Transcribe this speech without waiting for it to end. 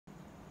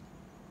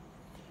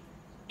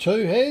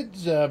two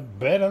heads are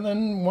better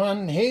than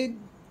one head,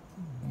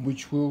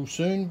 which will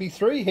soon be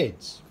three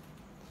heads.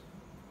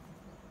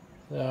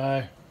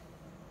 So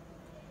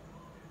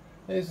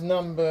there's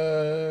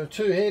number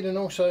two head, and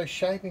also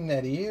shaping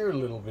that ear a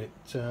little bit,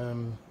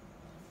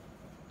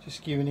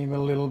 just giving him a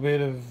little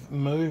bit of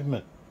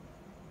movement.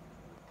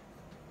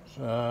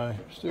 So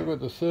still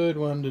got the third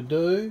one to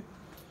do,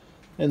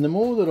 and the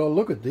more that I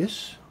look at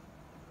this,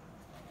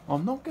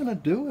 I'm not going to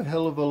do a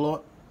hell of a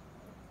lot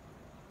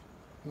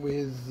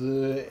with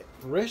the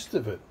rest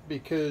of it,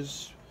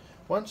 because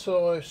once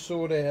I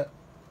sort out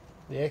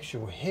the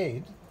actual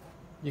head,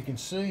 you can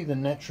see the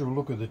natural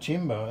look of the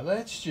timber.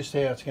 That's just how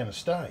it's going to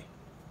stay.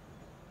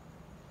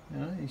 You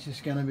know, he's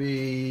just going to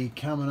be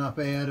coming up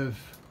out of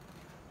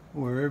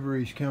wherever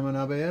he's coming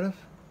up out of,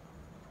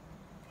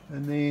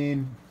 and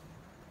then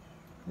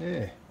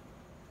yeah,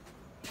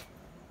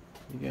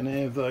 you're going to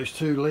have those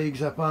two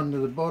legs up under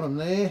the bottom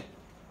there.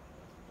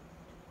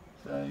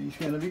 So he's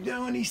going to be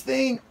doing his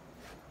thing.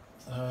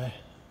 So a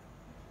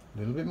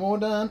little bit more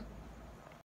done.